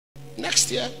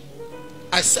Next year,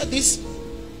 I said this.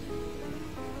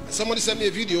 Somebody sent me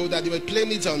a video that they were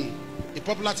playing it on a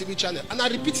popular TV channel. And I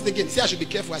repeat it again. See, I should be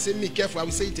careful. I say, me careful. I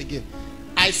will say it again.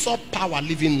 I saw power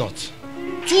leaving North.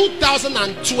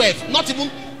 2012, not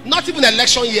even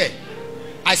election year.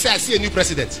 I say, I see a new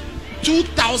president.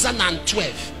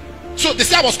 2012. So they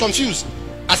say I was confused.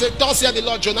 I said, thus said the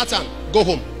Lord, Jonathan, go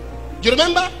home. Do you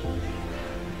remember?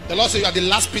 The Lord said, you are the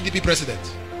last PDP president.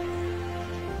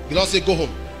 The Lord said, go home.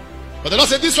 But the Lord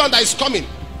said, this one that is coming,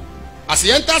 as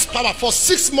he enters power for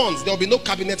 6 months, there will be no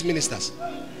cabinet ministers.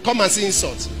 Come and see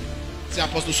insults. Say,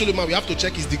 Apostle Suleman, we have to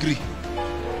check his degree.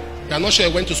 We are not sure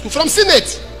he went to school. From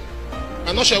Senate.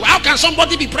 We are not sure. How can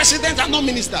somebody be president and no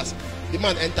ministers? The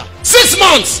man enter. 6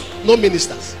 months, no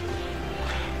ministers.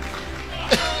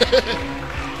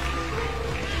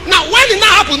 Now, when it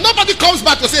now happens, nobody comes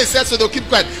back to say, he said, so they'll keep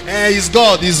quiet. He's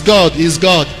God, he's God, he's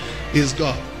God, he's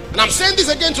God. And I'm saying this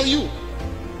again to you.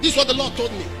 This is what the Lord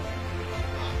told me.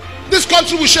 This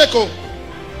country will shake. Oh,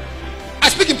 I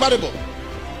speak in parable.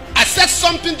 I said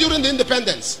something during the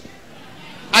independence.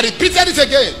 I repeated it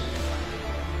again.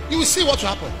 You will see what will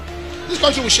happen. This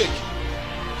country will shake.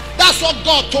 That's what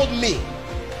God told me.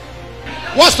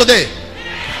 What's today?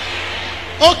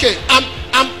 Okay,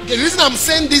 the reason I'm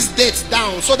saying these dates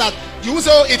down so that you will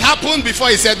say, oh, it happened before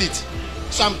he said it.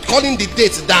 So I'm calling the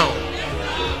dates down.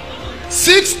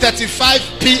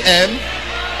 6:35 p.m.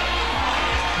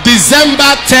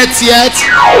 December 30th,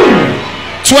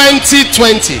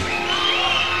 2020.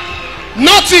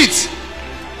 Not it.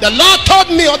 The Lord told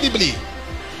me audibly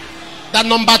that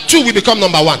number 2 will become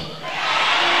number 1.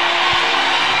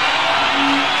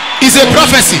 It's a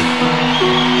prophecy.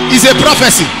 It's a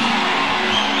prophecy.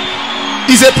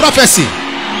 It's a prophecy.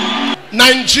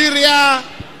 Nigeria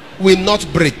will not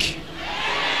break.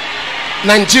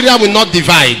 Nigeria will not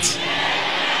divide.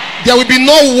 There will be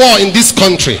no war in this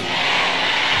country.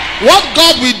 What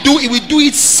God will do, he will do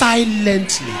it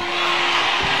silently.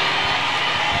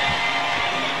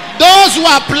 Those who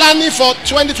are planning for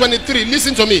 2023,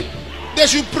 listen to me. They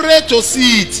should pray to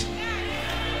see it.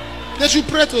 They should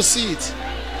pray to see it.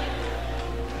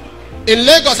 In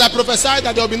Lagos, I prophesied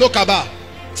that there will be no cabal.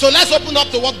 So let's open up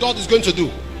to what God is going to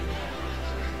do.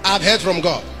 I've heard from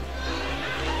God.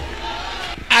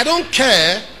 I don't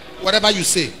care whatever you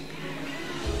say.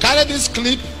 Carry this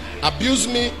clip, abuse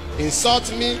me,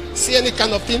 insult me, say any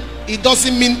kind of thing. It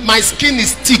doesn't mean my skin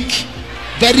is thick,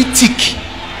 very thick.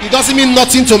 It doesn't mean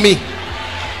nothing to me.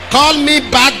 Call me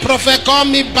bad prophet, call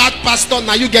me bad pastor.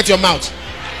 Now you get your mouth.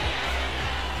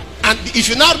 And if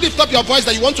you now lift up your voice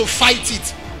that you want to fight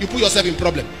it, you put yourself in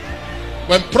problem.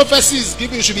 When prophecy is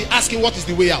given, you should be asking what is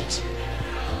the way out.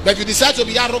 But if you decide to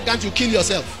be arrogant, you kill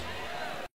yourself.